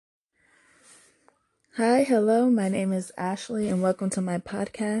Hi, hello, my name is Ashley, and welcome to my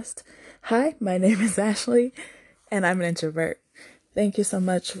podcast. Hi, my name is Ashley, and I'm an introvert. Thank you so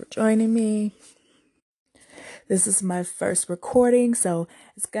much for joining me. This is my first recording, so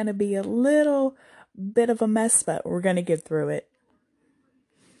it's going to be a little bit of a mess, but we're going to get through it.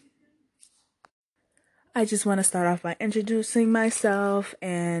 I just want to start off by introducing myself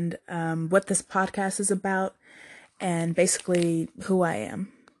and what this podcast is about, and basically who I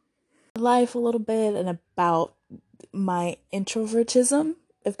am. Life a little bit and about my introvertism,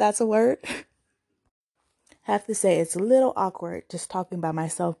 if that's a word. I have to say it's a little awkward just talking by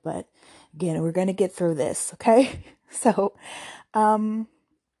myself, but again, we're going to get through this, okay? So, I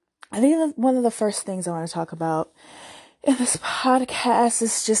think that one of the first things I want to talk about in this podcast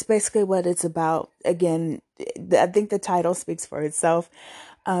is just basically what it's about. Again, I think the title speaks for itself.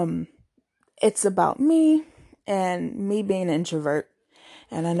 It's about me and me being an introvert.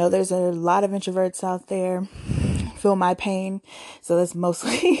 And I know there's a lot of introverts out there. Feel my pain. So that's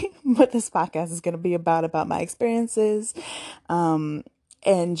mostly what this podcast is going to be about my experiences, and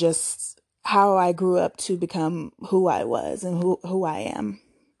just how I grew up to become who I was and who I am,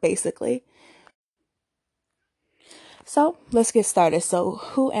 basically. So let's get started. So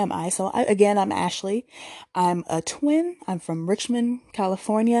who am I? I'm Ashley. I'm a twin. I'm from Richmond,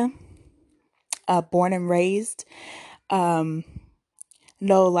 California, born and raised.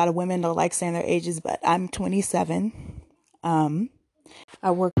 Know a lot of women don't like saying their ages, but I'm 27.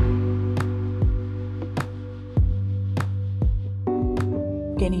 I work in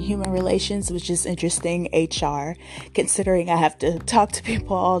human relations, which is interesting. HR, considering I have to talk to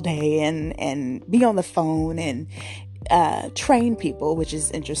people all day and be on the phone and train people, which is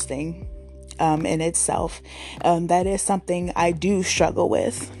interesting in itself. That is something I do struggle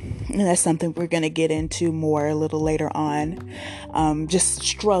with. And that's something we're going to get into more a little later on. Just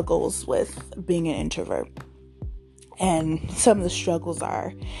struggles with being an introvert. And some of the struggles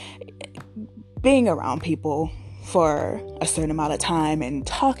are being around people for a certain amount of time and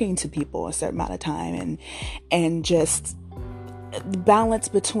talking to people a certain amount of time and just the balance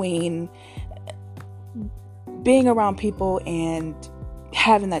between being around people and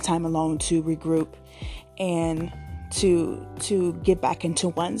having that time alone to regroup and to get back into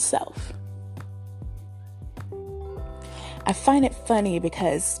oneself. I find it funny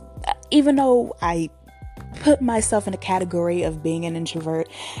because even though I put myself in a category of being an introvert,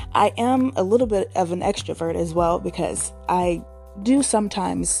 I am a little bit of an extrovert as well, because I do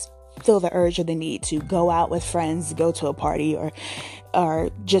sometimes feel the urge or the need to go out with friends, go to a party or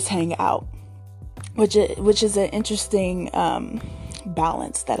just hang out, which is an interesting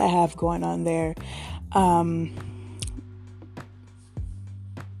balance that I have going on there.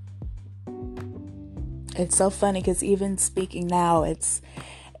 It's so funny because even speaking now,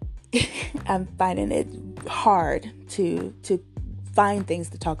 I'm finding it hard to find things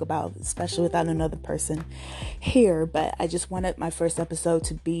to talk about, especially without another person here. But I just wanted my first episode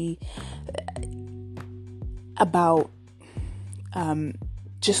to be about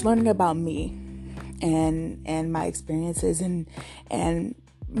just learning about me and my experiences, and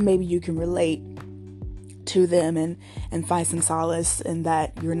maybe you can relate to them and find some solace in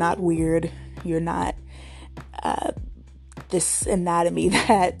that you're not weird, you're not this anatomy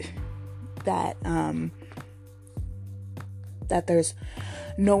that there's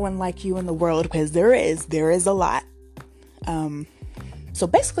no one like you in the world, because there is a lot. So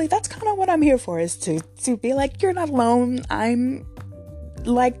basically that's kind of what I'm here for, is to be like, you're not alone. I'm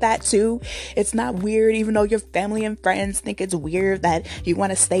like that too. It's not weird, even though your family and friends think it's weird that you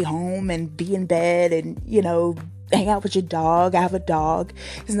want to stay home and be in bed and, hang out with your dog. I have a dog.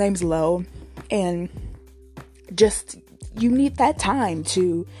 His name's Lo. And just, you need that time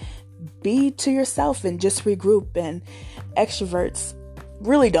to be to yourself and just regroup. And extroverts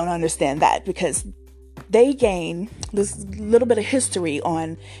really don't understand that, because they gain this little bit of history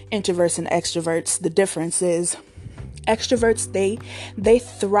on introverts and extroverts. The difference is extroverts, they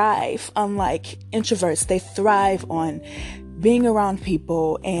thrive, unlike introverts. They thrive on being around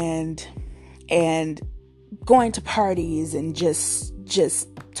people and going to parties and just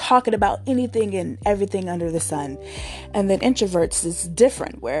talking about anything and everything under the sun. And then introverts is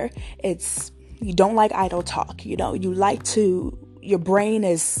different, where you don't like idle talk. You like your brain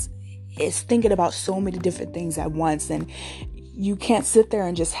is thinking about so many different things at once, and you can't sit there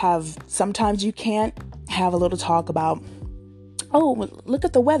and just sometimes you can't have a little talk about, oh, look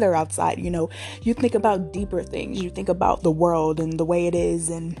at the weather outside. You think about deeper things. You think about the world and the way it is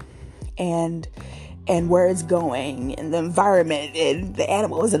and where it's going and the environment and the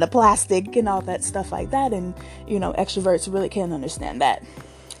animals and the plastic and all that stuff like that. And, extroverts really can't understand that.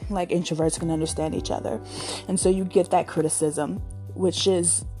 like introverts can understand each other. And so you get that criticism, which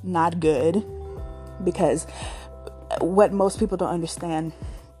is not good, because what most people don't understand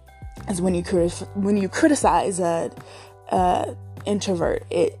is when you criticize a introvert,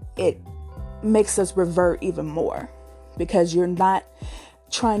 it makes us revert even more, because you're not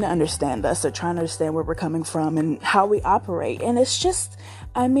trying to understand us or trying to understand where we're coming from and how we operate. And it's just,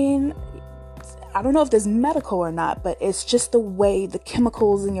 I mean, I don't know if this is medical or not, but it's just the way the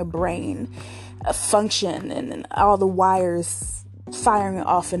chemicals in your brain function and all the wires firing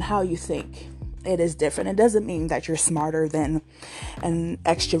off and how you think. It is different. It doesn't mean that you're smarter than an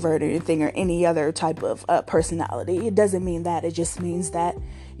extrovert or anything, or any other type of personality. It doesn't mean that. It just means that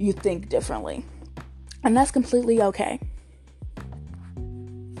you think differently. And that's completely okay.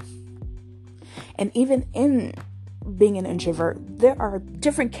 And even in being an introvert, there are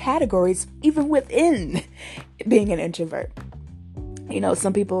different categories even within being an introvert. You know,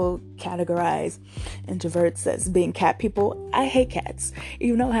 some people categorize introverts as being cat people. I hate cats.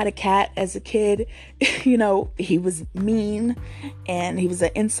 You know, I had a cat as a kid. You know, he was mean and he was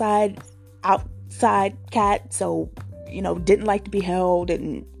an outside cat. So, you know, didn't like to be held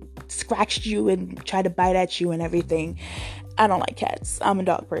and scratched you and tried to bite at you and everything. I don't like cats. I'm a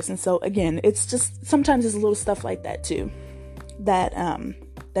dog person. So again, it's just, sometimes there's little stuff like that too, that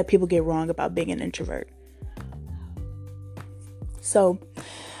people get wrong about being an introvert. So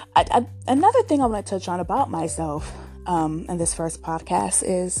another thing I want to touch on about myself in this first podcast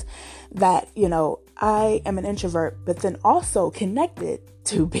is that, you know, I am an introvert, but then also connected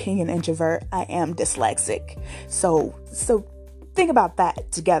to being an introvert, I am dyslexic. So think about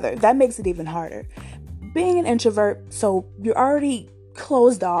that together. That makes it even harder. Being an introvert, so you're already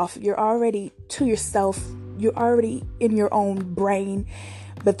closed off, you're already to yourself, you're already in your own brain,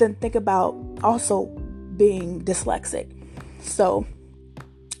 but then think about also being dyslexic. So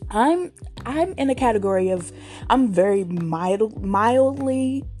I'm in a category of, I'm very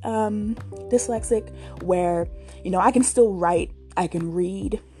mildly dyslexic, where, you know, I can still write, I can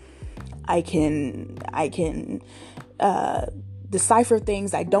read, I can decipher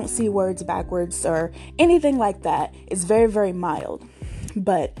things. I don't see words backwards or anything like that. It's very, very mild.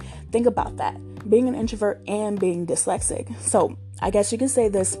 But think about that, being an introvert and being dyslexic. So I guess you can say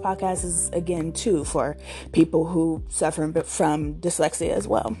this podcast is, again, too, for people who suffer from dyslexia as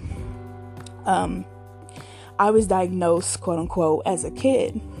well. I was diagnosed, quote unquote, as a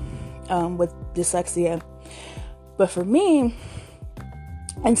kid with dyslexia. But for me,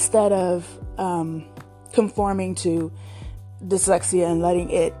 instead of conforming to dyslexia and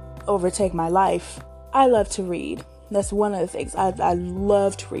letting it overtake my life, I love to read. That's one of the things. I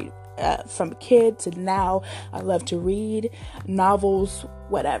love to read. From a kid to now, I love to read novels,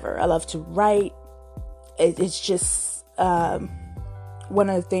 whatever. I love to write. It's just one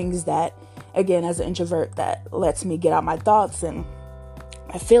of the things that, again, as an introvert, that lets me get out my thoughts and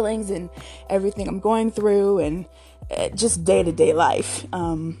my feelings and everything I'm going through, and just day-to-day life.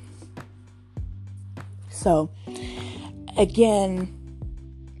 So again,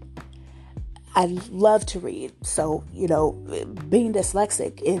 I love to read. So, you know, being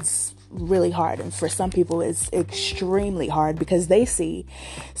dyslexic is really hard. And for some people, it's extremely hard, because they see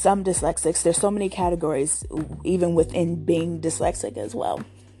some dyslexics. There's so many categories, even within being dyslexic as well,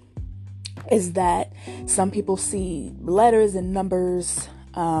 is that some people see letters and numbers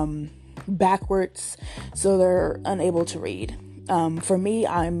backwards, so they're unable to read. For me,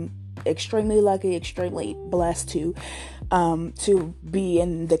 I'm extremely lucky, extremely blessed to be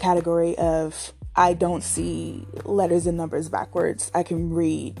in the category of, I don't see letters and numbers backwards. I can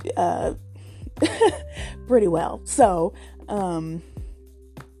read pretty well. So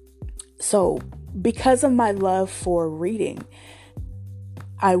because of my love for reading,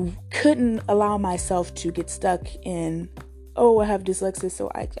 I couldn't allow myself to get stuck in, oh, I have dyslexia,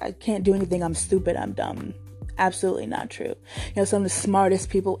 so I can't do anything. I'm stupid. I'm dumb. Absolutely not true. You know, some of the smartest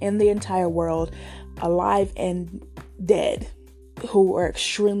people in the entire world, alive and dead, who are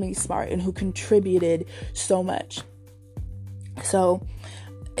extremely smart and who contributed so much. So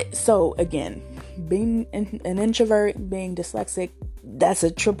again, being an introvert, being dyslexic, that's a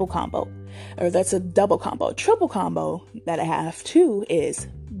triple combo, or that's a double combo. Triple combo that I have too is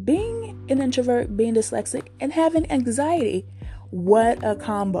being an introvert, being dyslexic, and having anxiety. What a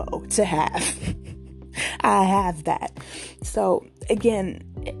combo to have. I have that. So again,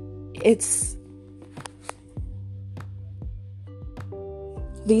 it's,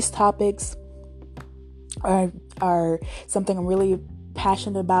 these topics are something I'm really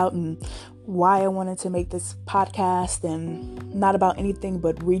passionate about and why I wanted to make this podcast, and not about anything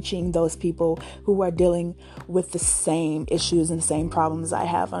but reaching those people who are dealing with the same issues and the same problems I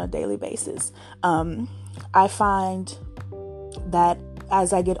have on a daily basis. I find that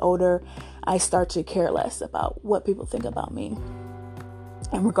as I get older, I start to care less about what people think about me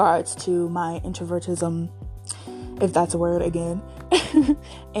in regards to my introvertism, if that's a word again,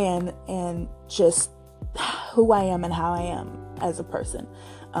 and just who I am and how I am as a person.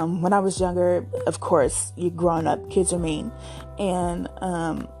 When I was younger, of course, you growing up, kids are mean, and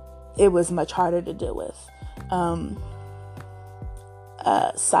it was much harder to deal with.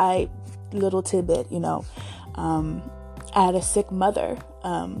 Side little tidbit, I had a sick mother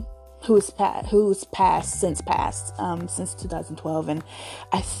who's passed since 2012, and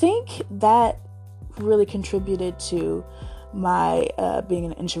I think that really contributed to my being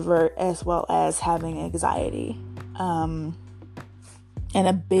an introvert, as well as having anxiety in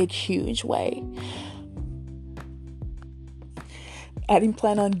a big, huge way. I didn't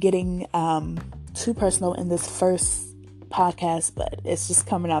plan on getting too personal in this first podcast, but it's just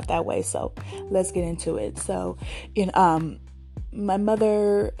coming out that way, so let's get into it. So, my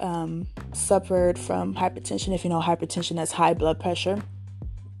mother suffered from hypertension. If you know hypertension, that's high blood pressure.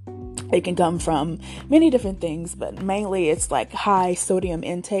 It can come from many different things, but mainly it's like high sodium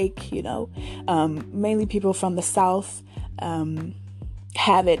intake. Mainly people from the South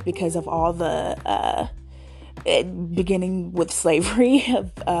have it because of all the beginning with slavery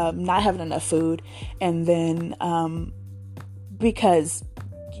of not having enough food, and then because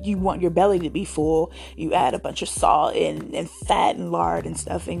you want your belly to be full, you add a bunch of salt and fat and lard and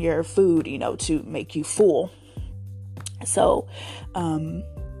stuff in your food, to make you full. So,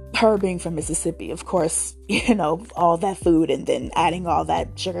 her being from Mississippi, of course, all that food and then adding all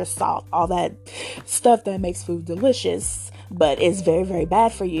that sugar, salt, all that stuff that makes food delicious, but is very, very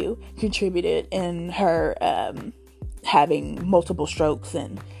bad for you, contributed in her having multiple strokes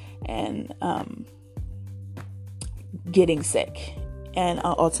and getting sick and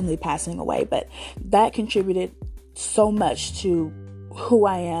ultimately passing away. But that contributed so much to who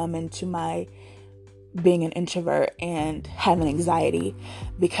I am and to my being an introvert and having anxiety,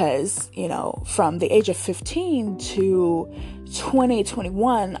 because, from the age of 15 to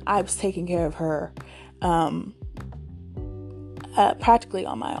 2021, I was taking care of her practically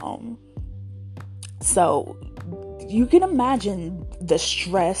on my own. So you can imagine the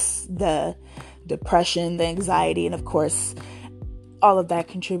stress, the depression, the anxiety, and of course, all of that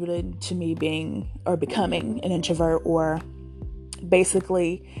contributed to me being or becoming an introvert, or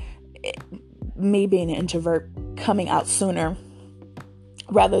basically me being an introvert coming out sooner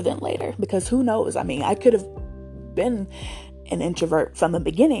rather than later. Because who knows? I could have been an introvert from the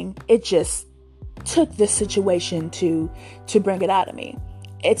beginning. It just took this situation to bring it out of me.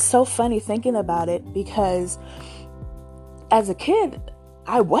 It's so funny thinking about it, because as a kid,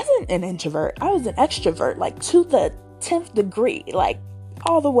 I wasn't an introvert. I was an extrovert, like to the 10th degree, like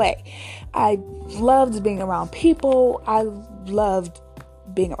all the way. I loved being around people. I loved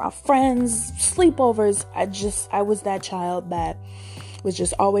being around friends, sleepovers. I was that child that was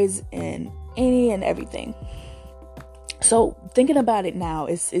just always in any and everything. So thinking about it now,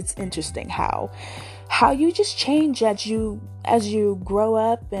 it's interesting how you just change as you grow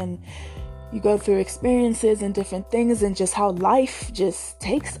up and you go through experiences and different things, and just how life just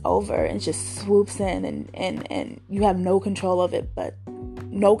takes over and just swoops in, and you have no control over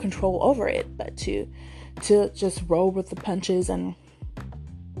it, but to just roll with the punches and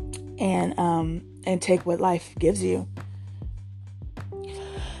take what life gives you.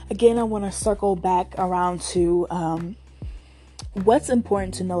 Again, I want to circle back around to what's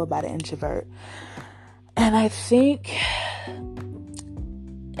important to know about an introvert. And I think,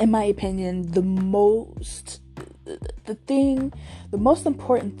 in my opinion, the most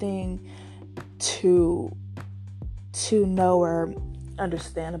important thing to know or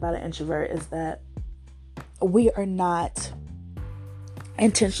understand about an introvert is that we are not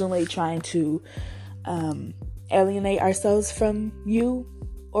intentionally trying to alienate ourselves from you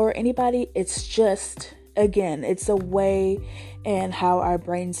or anybody. It's just, again, it's a way in how our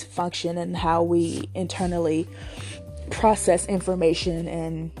brains function and how we internally process information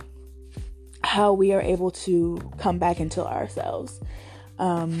and how we are able to come back into ourselves.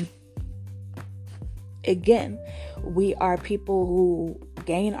 Again, we are people who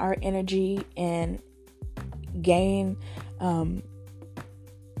gain our energy and gain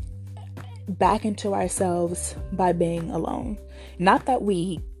back into ourselves by being alone. Not that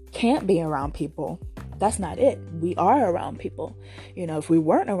we can't be around people. That's not it. We are around people. If we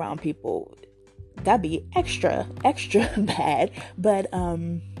weren't around people, that'd be extra bad. But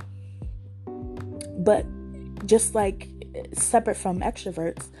But just like separate from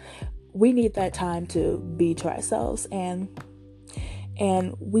extroverts, we need that time to be to ourselves, and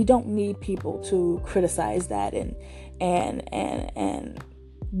we don't need people to criticize that and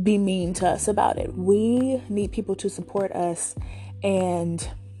be mean to us about it. We need people to support us and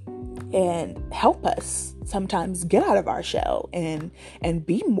help us sometimes get out of our shell and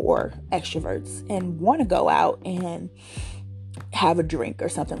be more extroverts and want to go out and have a drink or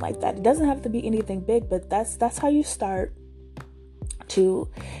something like that. It doesn't have to be anything big, but that's how you start to,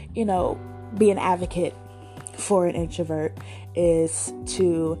 be an advocate for an introvert, is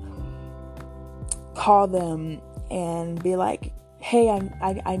to call them and be like, hey,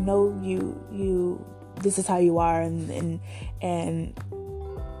 I know you this is how you are, and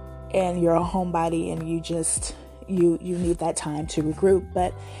you're a homebody, and you need that time to regroup.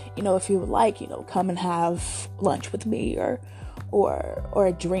 But if you would like, come and have lunch with me or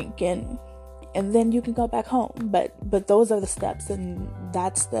a drink, and then you can go back home. But those are the steps, and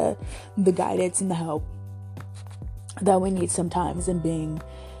that's the guidance and the help that we need sometimes in being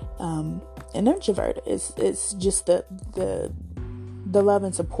an introvert. It's just the love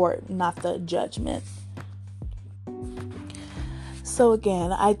and support, not the judgment. So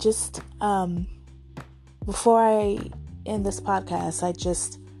again, I just before I end this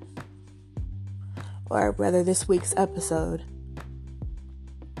podcast, or rather this week's episode.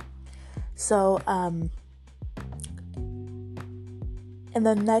 So in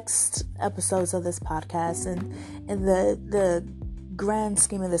the next episodes of this podcast, and in the grand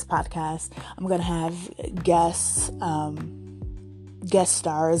scheme of this podcast, I'm gonna have guest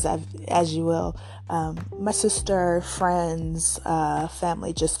stars, as you will, my sister, friends,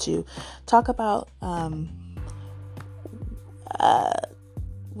 family, just to talk about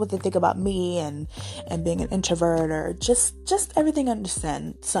what they think about me and being an introvert, or just everything under the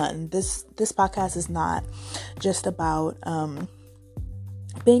sun. This podcast is not just about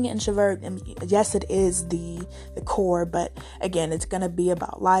being an introvert. And yes, it is the core, but again, it's gonna be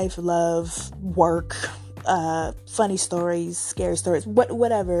about life, love, work, funny stories, scary stories,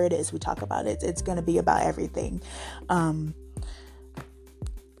 whatever it is we talk about. It's gonna be about everything.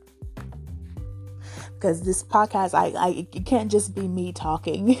 Because this podcast, it can't just be me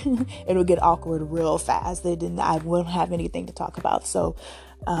talking. It'll get awkward real fast. I won't have anything to talk about. So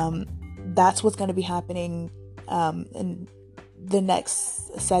that's what's going to be happening in the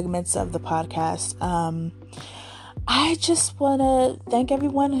next segments of the podcast. I just want to thank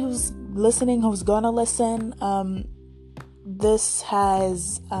everyone who's listening, who's going to listen. This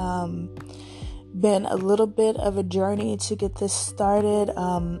has been a little bit of a journey to get this started.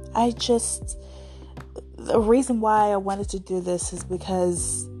 The reason why I wanted to do this is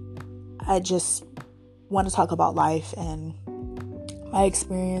because I just want to talk about life and my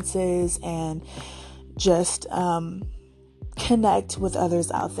experiences, and just connect with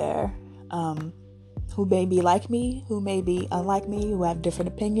others out there who may be like me, who may be unlike me, who have different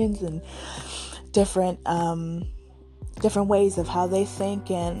opinions and different ways of how they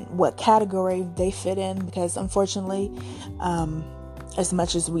think and what category they fit in. Because unfortunately, as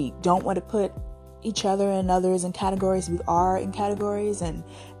much as we don't want to put each other and others in categories, we are in categories, and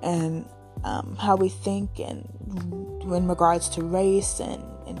how we think, and in regards to race and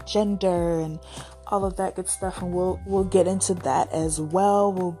gender and all of that good stuff. And we'll get into that as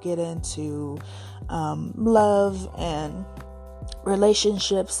well. We'll get into love and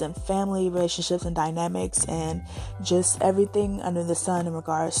relationships and family relationships and dynamics, and just everything under the sun in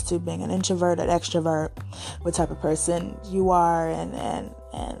regards to being an introvert, an extrovert, what type of person you are, and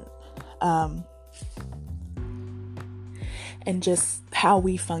just how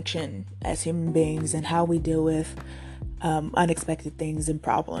we function as human beings, and how we deal with unexpected things and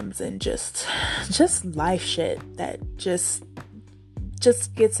problems, and just life shit that just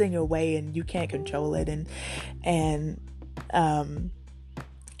gets in your way and you can't control it, and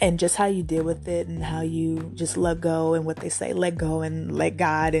just how you deal with it, and how you just let go, and what they say, let go and let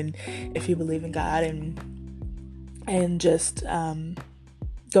God, and if you believe in God, and just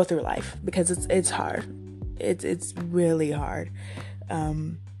go through life, because it's hard. It's really hard,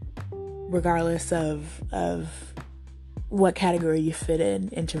 regardless of what category you fit in,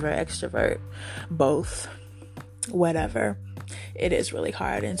 introvert, extrovert, both, whatever. It is really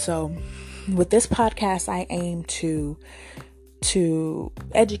hard. And so with this podcast, I aim to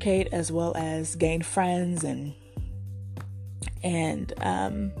educate as well as gain friends and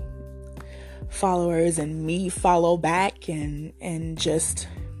followers, and me follow back, and just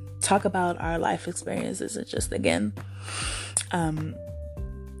talk about our life experiences, and just, again,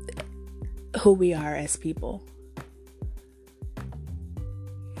 who we are as people.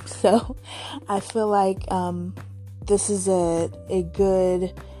 So I feel like this is a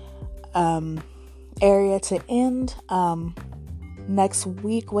good area to end. Next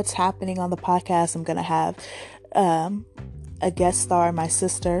week, what's happening on the podcast, I'm going to have a guest star, my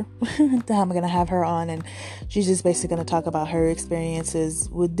sister. I'm going to have her on, and she's just basically going to talk about her experiences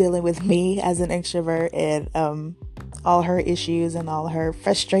with dealing with me as an extrovert, and all her issues and all her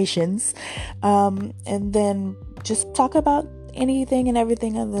frustrations. And then just talk about anything and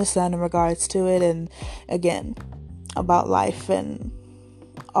everything under the sun in regards to it. And again, about life and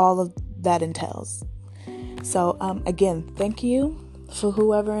all of that entails. So, again, thank you for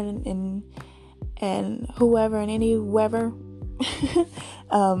whoever and whoever and any whoever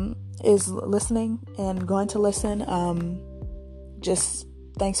is listening and going to listen. Just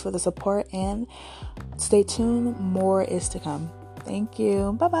thanks for the support, and stay tuned. More is to come. Thank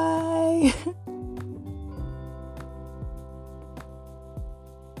you. Bye-bye.